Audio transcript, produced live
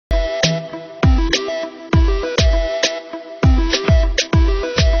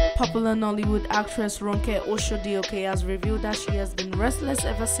Popular Nollywood actress Ronke Os has revealed that she has been restless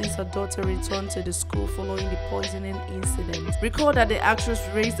ever since her daughter returned to the school following the poisoning incident. Recall that the actress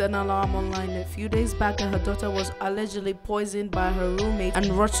raised an alarm online a few days back that her daughter was allegedly poisoned by her roommate and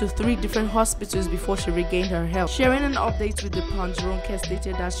rushed to 3 different hospitals before she regained her health. Sharing an update with the Punch, Ronke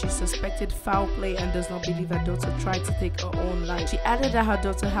stated that she suspected foul play and does not believe her daughter tried to take her own life. She added that her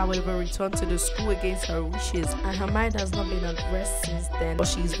daughter, however, returned to the school against her wishes and her mind has not been at rest since then, but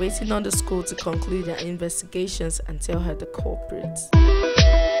she is waiting on the school to conclude their investigations and tell her the culprits.